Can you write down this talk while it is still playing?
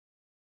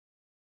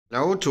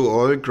Hello to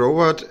all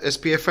Growatt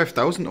SPF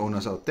 5000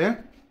 owners out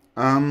there.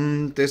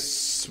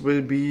 This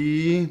will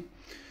be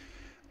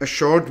a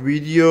short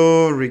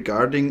video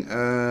regarding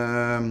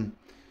a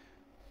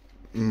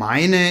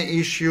minor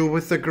issue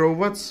with the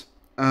Growatts,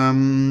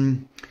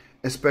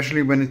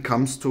 especially when it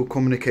comes to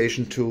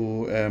communication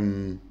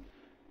to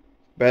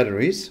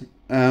batteries.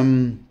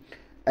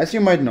 As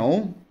you might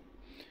know,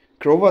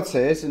 Growatt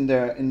says in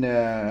the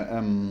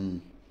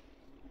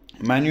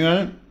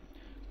manual,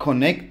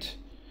 connect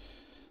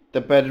the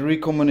battery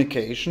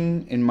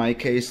communication. In my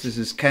case, this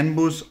is CAN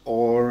bus,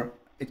 or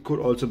it could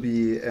also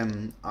be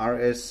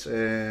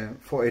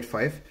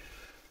RS485,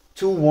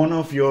 to one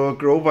of your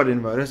Growatt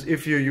inverters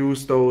if you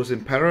use those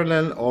in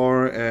parallel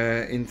or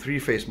in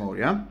three-phase mode.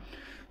 Yeah.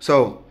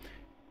 So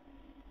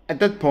at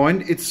that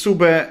point, it's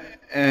super.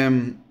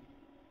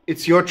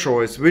 It's your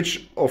choice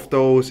which of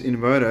those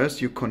inverters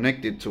you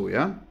connect it to.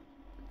 Yeah.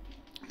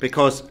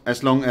 Because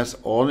as long as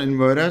all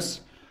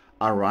inverters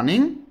are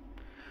running,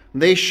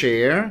 they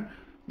share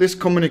this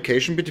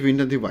communication between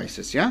the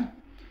devices. Yeah.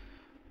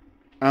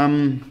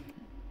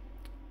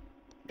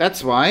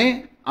 That's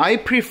why I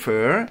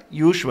prefer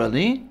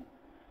usually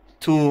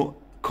to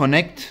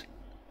connect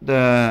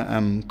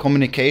the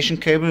communication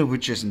cable,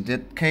 which is in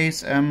that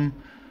case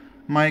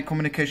my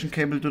communication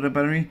cable to the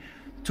battery,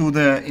 to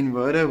the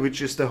inverter,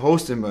 which is the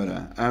host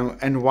inverter.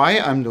 And why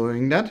I'm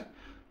doing that,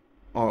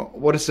 or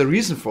what is the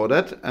reason for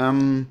that,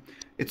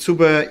 it's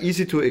super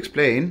easy to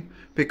explain,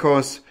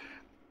 because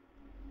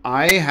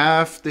I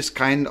have this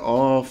kind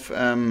of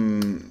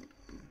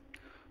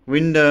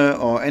window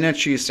or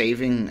energy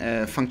saving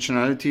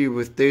functionality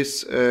with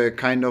this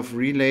kind of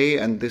relay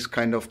and this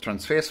kind of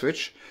transfer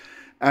switch,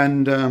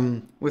 and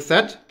with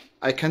that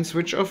I can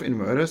switch off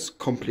inverters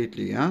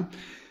completely. Yeah,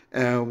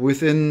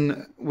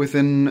 within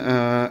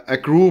a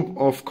group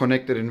of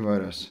connected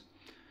inverters.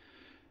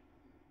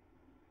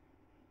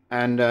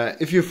 And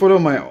if you follow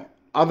my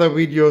other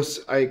videos,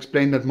 I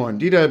explain that more in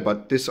detail,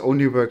 but this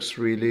only works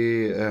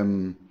really.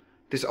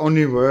 This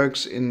only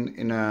works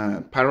in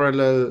a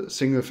parallel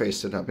single phase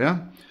setup, yeah,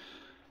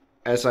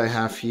 as I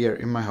have here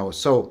in my house.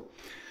 So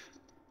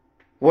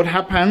what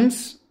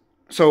happens?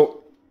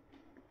 So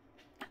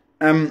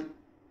I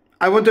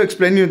want to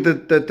explain you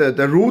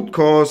the root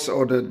cause,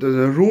 or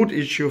the root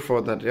issue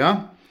for that,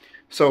 yeah.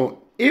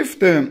 So if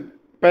the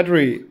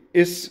battery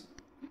is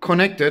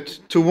connected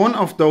to one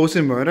of those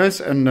inverters,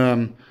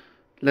 and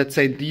let's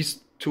say these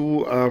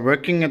two are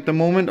working at the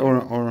moment,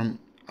 or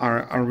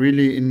are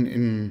really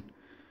in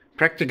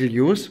practical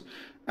use,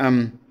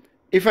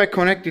 if I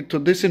connect it to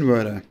this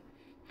inverter,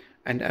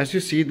 and as you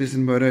see, this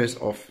inverter is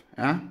off,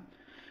 yeah,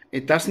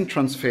 it doesn't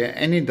transfer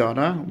any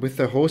data with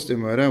the host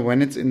inverter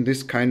when it's in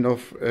this kind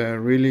of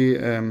really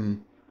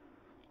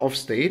off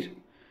state.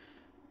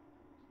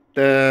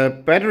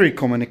 The battery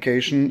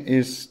communication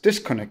is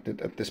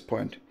disconnected at this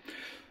point,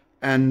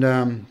 and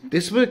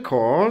this will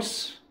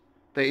cause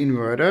the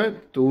inverter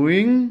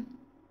doing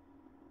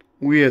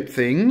weird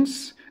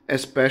things,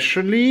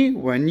 especially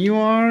when you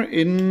are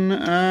in,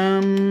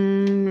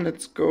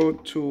 let's go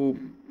to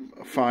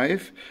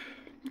 5,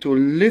 to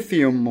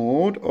lithium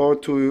mode, or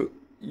to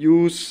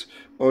use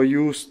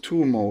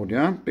 2 mode,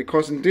 yeah,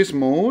 because in these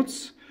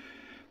modes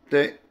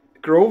the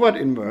Growatt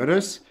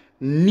inverters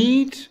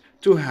need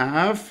to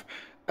have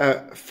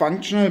a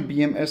functional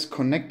BMS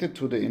connected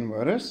to the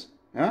inverters,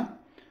 yeah.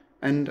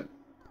 And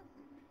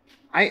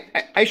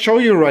I show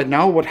you right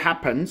now what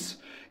happens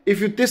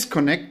if you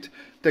disconnect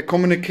the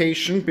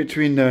communication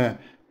between the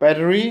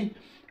battery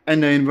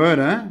and the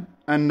inverter.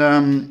 And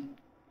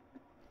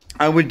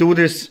I will do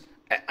this.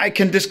 I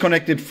can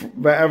disconnect it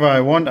wherever I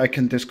want. I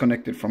can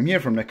disconnect it from here,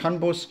 from the CAN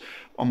bus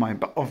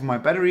of my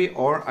battery,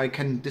 or I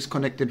can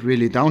disconnect it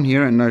really down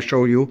here, and I'll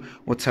show you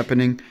what's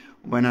happening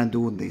when I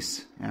do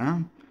this. Yeah,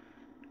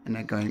 and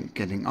I'm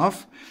getting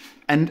off,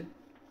 and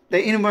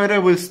the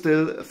inverter will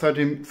still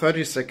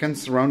 30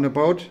 seconds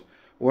roundabout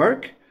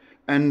work.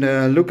 And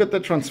look at the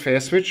transfer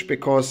switch,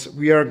 because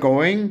we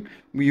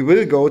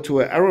will go to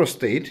an error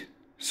state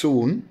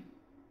soon,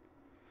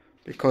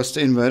 because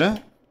the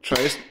inverter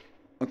tries,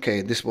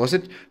 okay, this was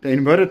it, the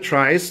inverter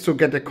tries to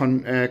get a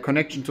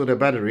connection to the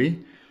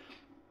battery,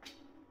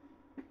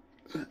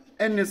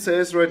 and it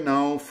says right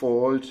now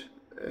fault,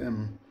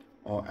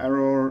 or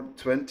error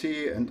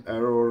 20 and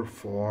error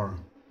 4.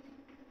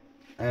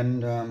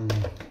 And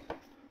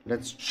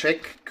let's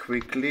check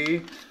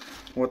quickly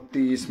what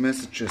these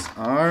messages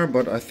are,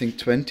 but I think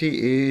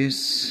 20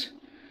 is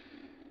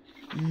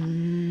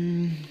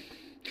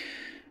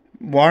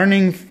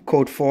warning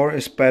code 4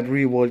 is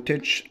battery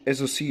voltage,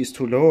 SOC is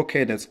too low.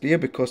 Okay, that's clear,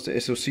 because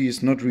the SOC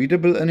is not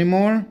readable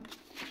anymore.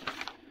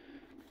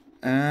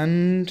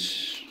 And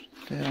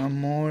there are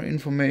more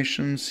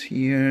informations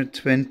here.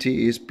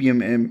 20 is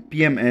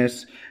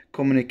BMS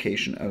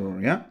communication error,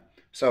 yeah.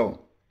 So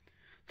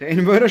the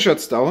inverter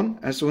shuts down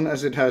as soon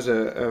as it has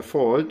a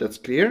fault, that's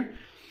clear.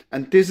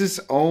 And this is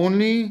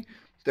only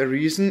the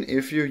reason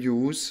if you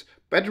use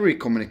battery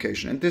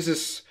communication. And this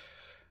is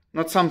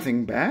not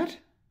something bad,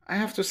 I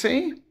have to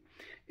say.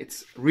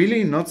 It's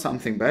really not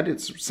something bad,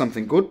 it's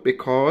something good,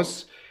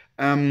 because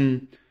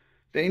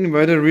the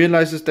inverter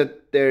realizes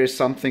that there is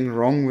something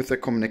wrong with the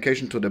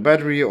communication to the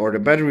battery, or the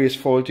battery is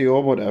faulty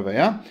or whatever,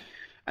 yeah?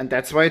 And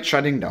that's why it's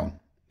shutting down.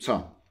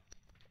 So,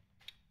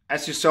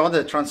 as you saw,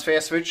 the transfer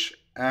switch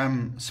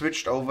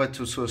switched over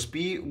to source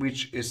B,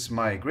 which is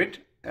my grid,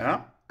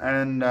 yeah?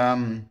 And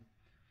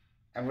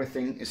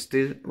everything is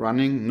still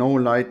running, no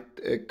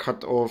light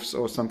cut-offs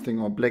or something,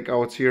 or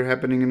blackouts here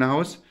happening in the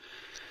house.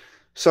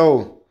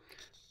 So,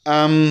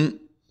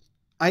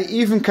 I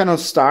even cannot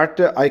start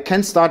I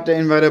can start the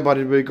inverter, but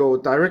it will go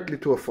directly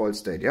to a fault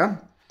state, yeah?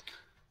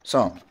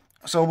 So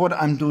what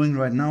I'm doing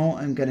right now,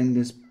 I'm getting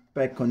this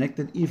back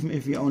connected, even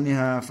if we only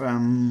have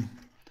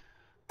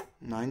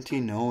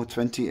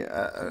 20,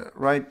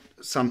 right,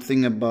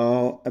 something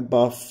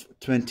above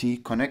 20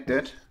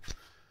 connected.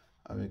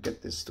 I will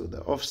get this to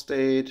the off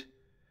state.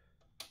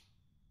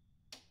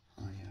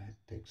 Oh yeah, it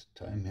takes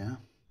time, yeah?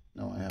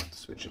 No, I have to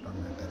switch it on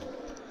like that.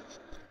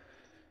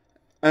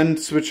 And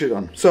switch it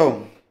on.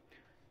 So,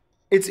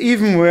 it's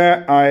even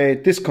where I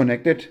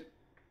disconnected,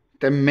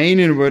 the main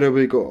inverter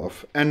will go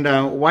off. And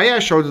why I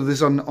showed you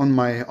this on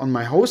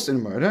my host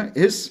inverter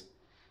is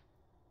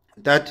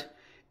that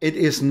it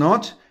is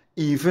not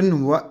even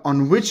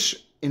on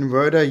which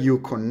inverter you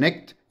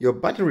connect your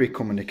battery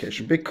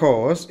communication.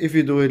 Because if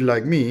you do it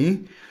like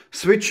me,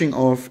 switching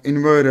off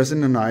inverters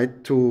in the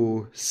night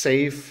to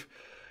save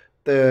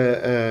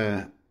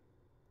the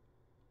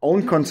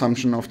own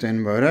consumption of the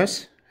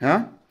inverters,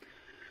 yeah,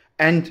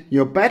 and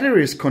your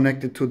battery is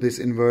connected to this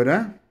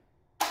inverter,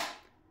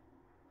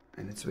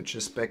 and it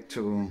switches back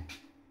to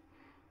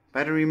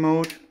battery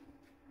mode,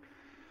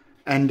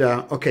 and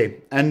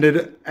okay, and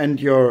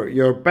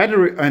your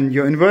battery and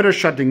your inverter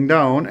shutting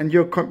down, and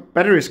your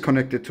battery is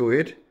connected to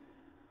it,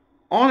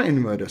 all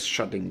inverters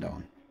shutting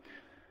down.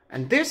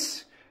 And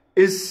this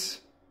is,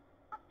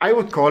 I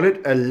would call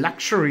it a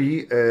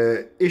luxury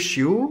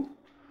issue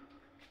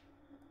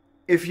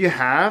if you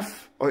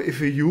have, or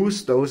if you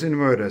use those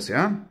inverters,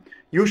 yeah.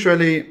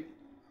 Usually,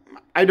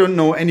 I don't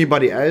know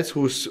anybody else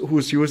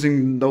who's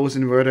using those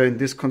inverter in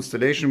this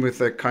constellation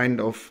with a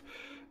kind of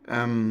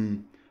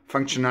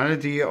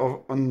functionality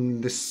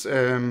on this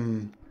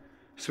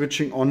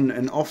switching on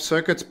and off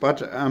circuits.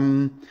 But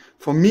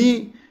for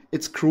me,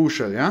 it's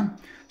crucial, yeah.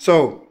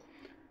 So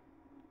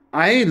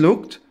I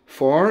looked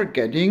for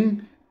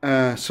getting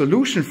a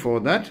solution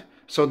for that,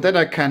 so that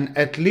I can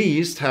at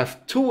least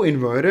have 2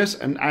 inverters,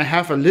 and I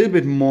have a little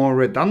bit more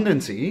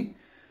redundancy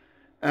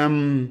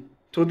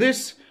to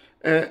this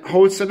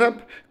whole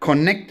setup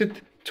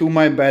connected to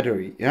my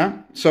battery, yeah.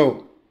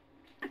 So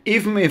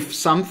even if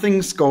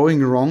something's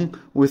going wrong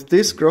with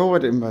this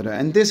Growatt inverter,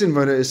 and this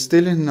inverter is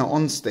still in the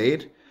on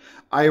state,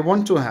 I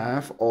want to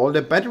have all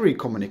the battery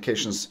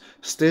communications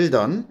still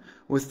done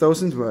with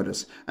those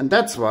inverters. And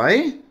that's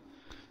why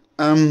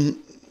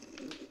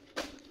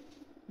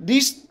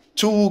these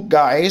 2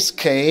 guys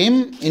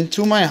came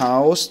into my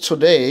house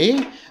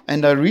today,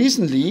 and I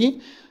recently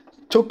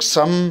took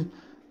some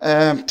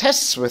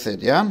tests with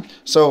it, yeah.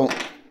 So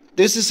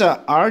this is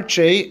a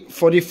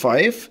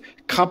RJ45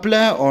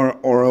 coupler,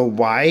 or a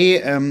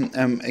Y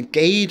a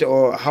gate,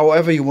 or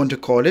however you want to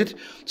call it.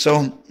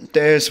 So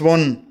there's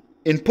 1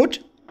 input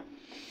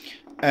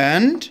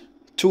and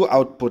 2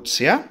 outputs,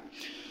 yeah.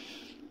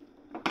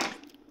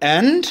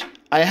 And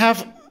I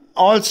have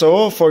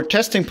also, for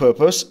testing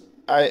purpose,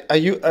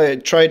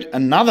 I tried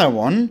another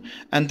one,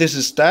 and this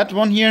is that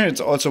one here. It's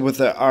also with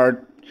the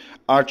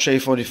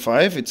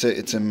RJ45.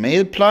 It's a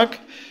male plug,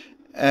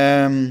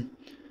 and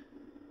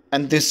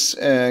this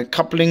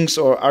couplings,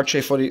 or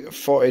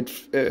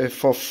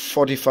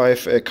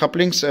RJ45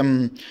 couplings,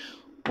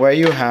 where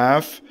you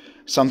have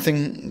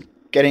something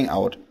getting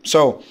out.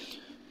 So,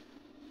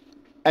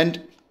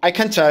 and I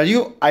can tell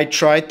you, I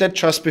tried that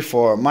just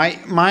before.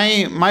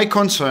 My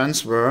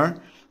concerns were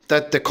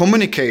that the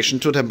communication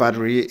to the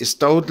battery is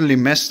totally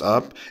messed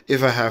up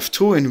if I have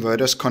 2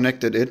 inverters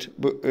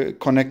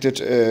connected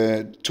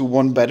to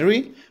 1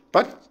 battery.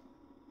 But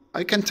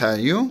I can tell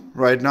you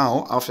right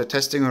now, after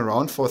testing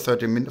around for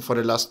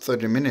the last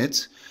 30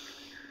 minutes,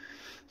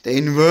 the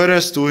inverter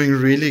is doing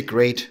really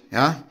great,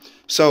 yeah.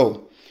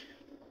 So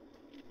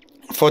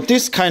for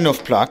this kind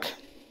of plug,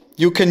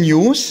 you can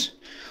use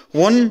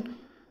one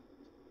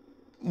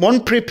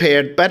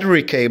prepared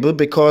battery cable,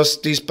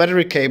 because these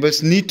battery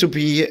cables need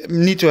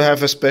to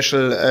have a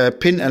special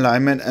pin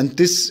alignment, and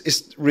this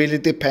is really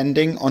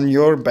depending on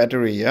your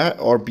battery, yeah,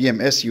 or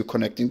BMS you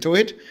connecting to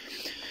it.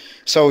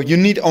 So you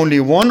need only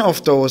 1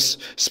 of those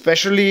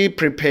specially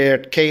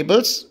prepared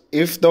cables,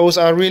 if those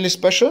are really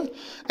special,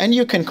 and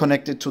you can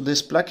connect it to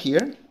this plug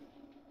here,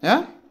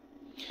 yeah.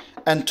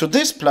 And to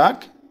this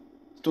plug,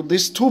 to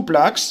these 2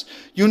 plugs,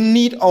 you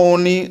need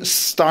only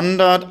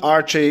standard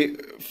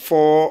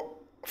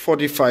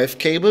RJ45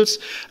 cables,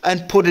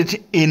 and put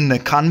it in the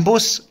CAN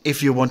bus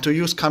if you want to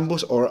use CAN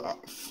bus, or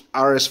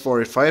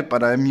RS45,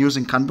 but I'm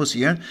using CAN bus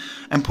here,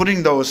 and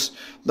putting those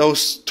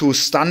 2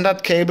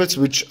 standard cables,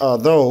 which are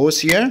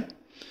those here,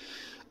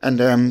 and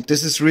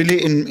this is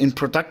really in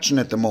production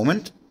at the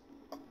moment,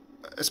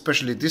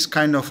 especially this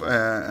kind of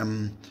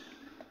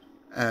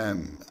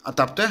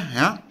adapter,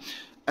 yeah,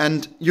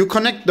 and you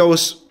connect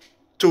those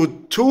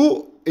to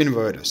two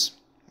inverters,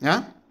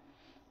 yeah.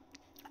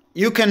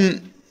 You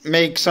can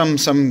make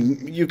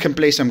you can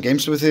play some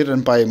games with it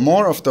and buy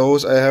more of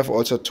those. I have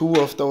also 2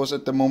 of those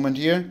at the moment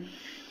here.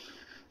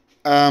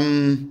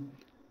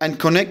 And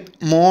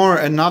connect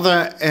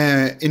another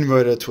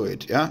inverter to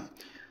it, yeah.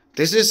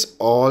 This is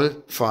all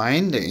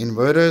fine. The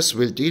inverters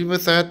will deal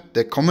with that.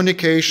 The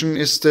communication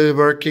is still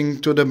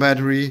working to the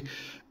battery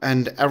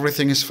and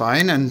everything is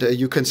fine. And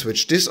you can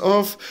switch this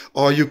off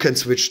or you can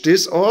switch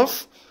this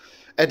off.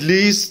 At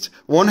least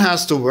one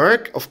has to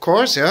work, of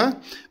course, yeah.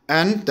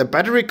 And the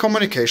battery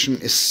communication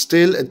is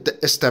still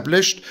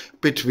established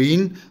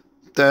between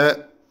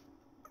the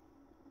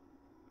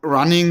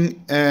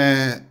running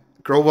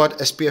Growatt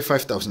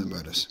SPF5000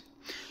 inverters.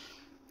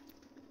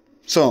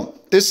 So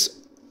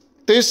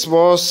this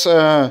was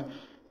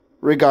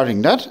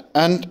regarding that,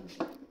 and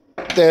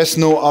there's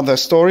no other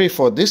story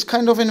for this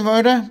kind of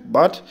inverter,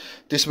 but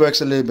this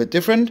works a little bit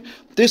different.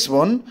 This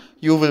one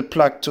you will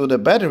plug to the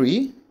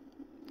battery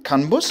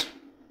CAN bus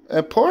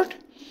port,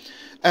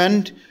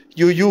 and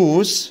you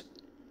use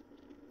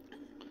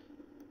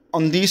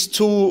on these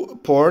 2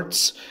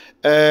 ports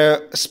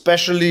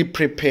specially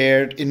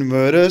prepared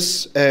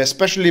inverters,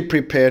 specially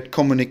prepared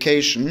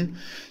communication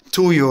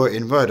to your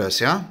inverters,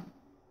 yeah.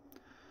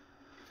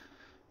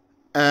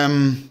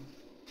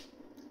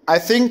 I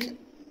think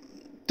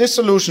this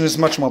solution is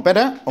much more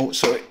better. Oh,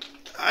 sorry,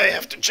 I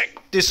have to check.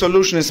 This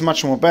solution is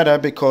much more better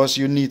because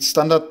you need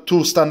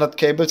 2 standard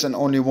cables and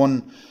only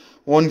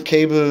one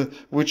cable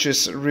which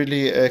is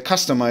really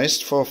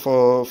customized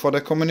for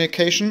the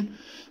communication.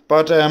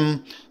 But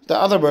the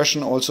other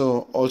version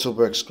also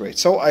works great.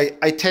 So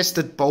I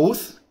tested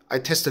both.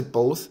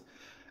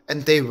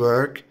 And they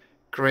work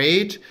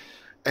great.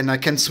 And I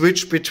can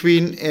switch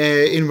between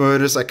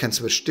inverters. I can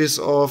switch this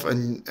off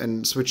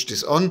and switch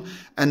this on,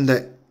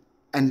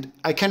 and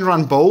I can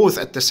run both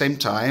at the same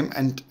time.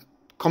 And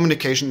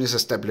communication is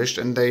established,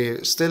 and they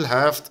still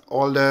have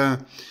all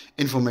the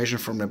information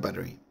from the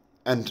battery,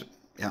 and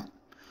yeah,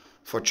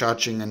 for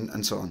charging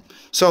and so on.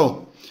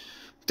 So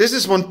this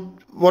is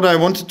what I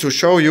wanted to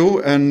show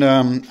you, and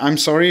I'm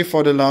sorry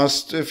for the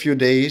last few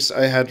days.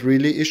 I had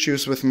really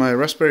issues with my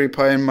Raspberry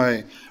Pi and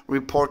my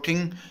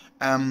reporting.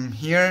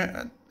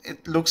 Here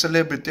it looks a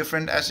little bit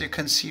different, as you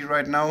can see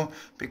right now,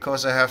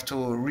 because I have to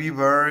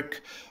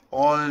rework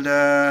all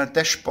the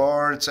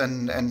dashboards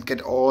and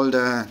get all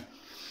the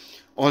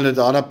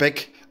data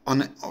back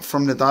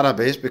from the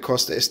database,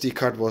 because the SD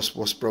card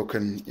was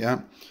broken.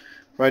 Yeah,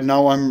 right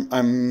now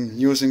I'm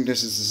using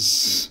this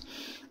is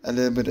a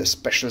little bit a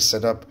special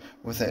setup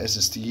with a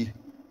SSD,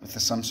 with the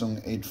Samsung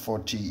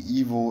 840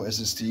 EVO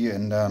SSD,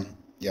 and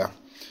yeah,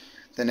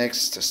 the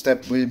next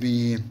step will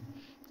be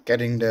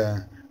getting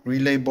the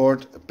relay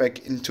board back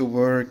into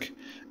work,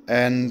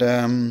 and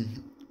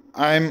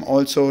I'm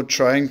also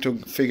trying to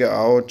figure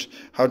out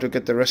how to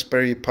get the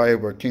Raspberry Pi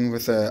working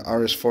with the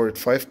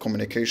RS485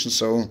 communication,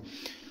 so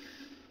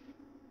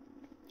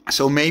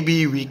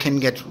maybe we can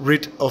get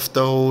rid of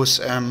those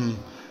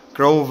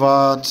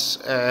Growatt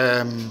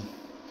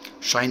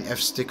Shine F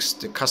sticks,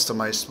 the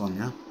customized one,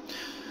 yeah.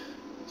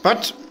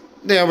 But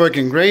they are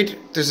working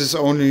great. This is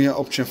only an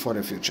option for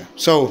the future.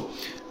 So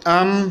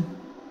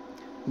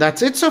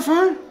that's it so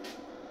far.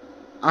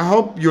 I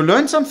hope you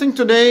learned something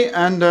today,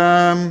 and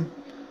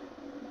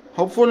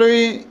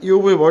hopefully you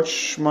will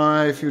watch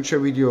my future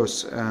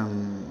videos.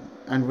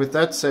 And with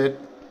that said,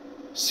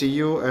 see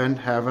you and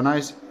have a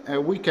nice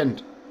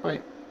weekend.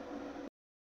 Bye.